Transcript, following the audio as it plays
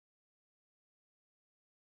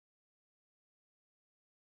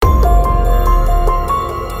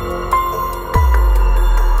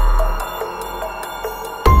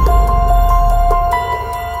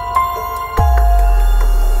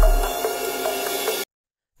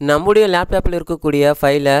நம்முடைய லேப்டாப்பில் இருக்கக்கூடிய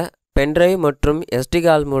ஃபைலை பென்ட்ரைவ் மற்றும் எஸ்டி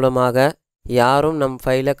கார்டு மூலமாக யாரும் நம்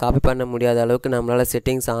ஃபைலை காப்பி பண்ண முடியாத அளவுக்கு நம்மளால்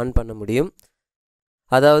செட்டிங்ஸ் ஆன் பண்ண முடியும்.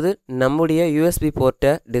 அதாவது நம்முடைய யூஎஸ்பி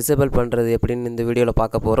போர்ட்டை டிசேபிள் பண்ணுறது எப்படின்னு இந்த வீடியோவில்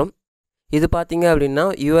பார்க்க போகிறோம். இது பார்த்தீங்க அப்படின்னா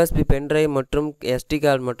யூஎஸ்பி பென்ட்ரைவ் மற்றும் எஸ்டி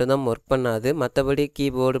கார்டு மட்டும்தான் ஒர்க் பண்ணாது, மற்றபடி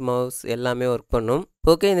கீபோர்டு மவுஸ் எல்லாமே ஒர்க் பண்ணும்.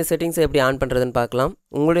 ஓகே, இந்த செட்டிங்ஸை எப்படி ஆன் பண்ணுறதுன்னு பார்க்கலாம்.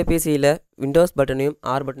 உங்களுடைய பிசியில் விண்டோஸ் பட்டனையும்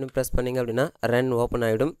ஆர் பட்டனையும் ப்ரெஸ் பண்ணிங்க அப்படின்னா ரன் ஓப்பன்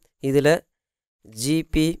ஆகிடும். இதில்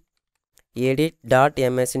gpedit.msன்னு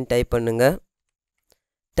டைப் பண்ணுங்கள்.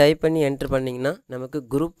 டைப் பண்ணி என்ட்ரு பண்ணிங்கன்னா நமக்கு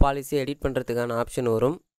குரூப் பாலிசி எடிட் பண்ணுறதுக்கான ஆப்ஷன்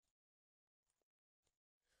வரும்.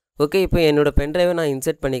 ஓகே, இப்போ என்னோடய பென்ட்ரைவை நான்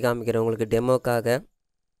இன்சர்ட் பண்ணி காமிக்கிறேன் உங்களுக்கு டெமோக்காக.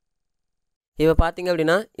 இப்போ பார்த்தீங்க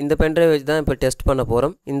அப்படின்னா இந்த பென்ட்ரைவ் வச்சு தான் இப்போ டெஸ்ட் பண்ண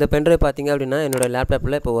போகிறோம். இந்த பென்ட்ரைவ் பார்த்தீங்க அப்படின்னா என்னோடய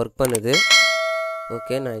லேப்டாப்பில் இப்போ ஒர்க் பண்ணுது.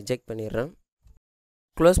 ஓகே, நான் எஜெக்ட் பண்ணிடுறேன்.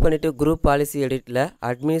 க்ளோஸ் பண்ணிவிட்டு குரூப் பாலிசி எடிட்டில்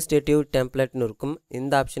அட்மினிஸ்ட்ரேட்டிவ் டெம்ப்ளேட்னு இருக்கும்,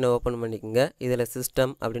 இந்த ஆப்ஷனை ஓப்பன் பண்ணிக்கோங்க. இதில்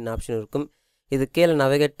சிஸ்டம் அப்படின்னு ஆப்ஷன் இருக்கும். இது கீழே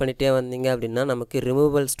நவேகேட் பண்ணிகிட்டே வந்தீங்க அப்படின்னா நமக்கு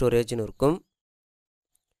ரிமூவல் ஸ்டோரேஜ்னு இருக்கும்.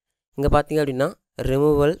 இங்கே பார்த்தீங்க அப்படின்னா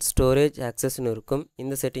ரிமூவல் ஸ்டோரேஜ் ஆக்சஸ்ன்னு இருக்கும்.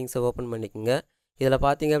 இந்த செட்டிங்ஸை ஓப்பன் பண்ணிக்கோங்க. இதில்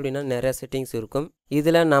பார்த்தீங்க அப்படின்னா நிறைய செட்டிங்ஸ் இருக்கும்.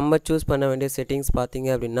 இதில் நம்ம சூஸ் பண்ண வேண்டிய செட்டிங்ஸ் பார்த்தீங்க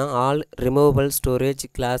அப்படின்னா all removal storage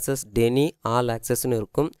classes டெனி all ஆக்சஸ்ன்னு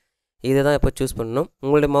இருக்கும். இதை தான் இப்போ சூஸ் பண்ணணும்.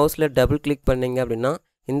 உங்களுடைய மவுஸில் டபுள் கிளிக் பண்ணிங்க அப்படின்னா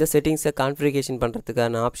இந்த செட்டிங்ஸை கான்ஃபிகரேஷன்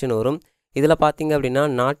பண்ணுறதுக்கான ஆப்ஷன் வரும். இதில் பார்த்தீங்க அப்படின்னா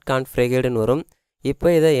நாட் கான்ஃபிகர்டுன்னு வரும். இப்போ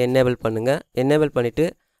இதை என்னேபிள் பண்ணுங்கள். என்னேபிள் பண்ணிவிட்டு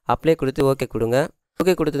அப்ளை கொடுத்து ஓகே கொடுங்க.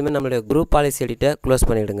 ஓகே கொடுத்ததுமே நம்மளுடைய குரூப் பாலிசி எடிட்டை க்ளோஸ்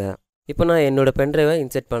பண்ணிவிடுங்க. இப்போ நான் என்னோடய பென்ட்ரைவை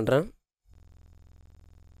இன்சர்ட் பண்ணுறேன்.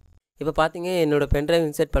 இப்போ பார்த்தீங்க என்னோடய பென்ட்ரைவ்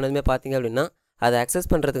இன்சர்ட் பண்ணதுமே பார்த்தீங்க அப்படின்னா அதை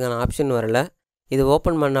அக்சஸ் பண்ணுறதுக்கான ஆப்ஷன் வரல. இது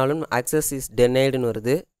ஓப்பன் பண்ணாலும் அக்சஸ் இஸ் டெனைடுன்னு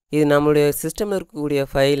வருது. இது நம்மளுடைய சிஸ்டமில் இருக்கக்கூடிய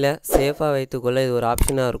ஃபைலை சேஃபாக வைத்துக்கொள்ள இது ஒரு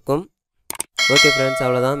ஆப்ஷனாக இருக்கும். ஓகே ஃப்ரெண்ட்ஸ்,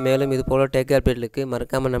 அவ்வளோதான். மேலும் இது போல் டெக் அப்டேட்களுக்கு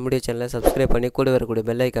மறக்காமல் நம்முடைய சேனலை சப்ஸ்கிரைப் பண்ணி கூட வரக்கூடிய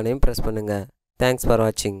பெல் ஐக்கானையும் ப்ரெஸ் பண்ணுங்கள். தேங்க்ஸ் ஃபார்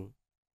வாட்சிங்.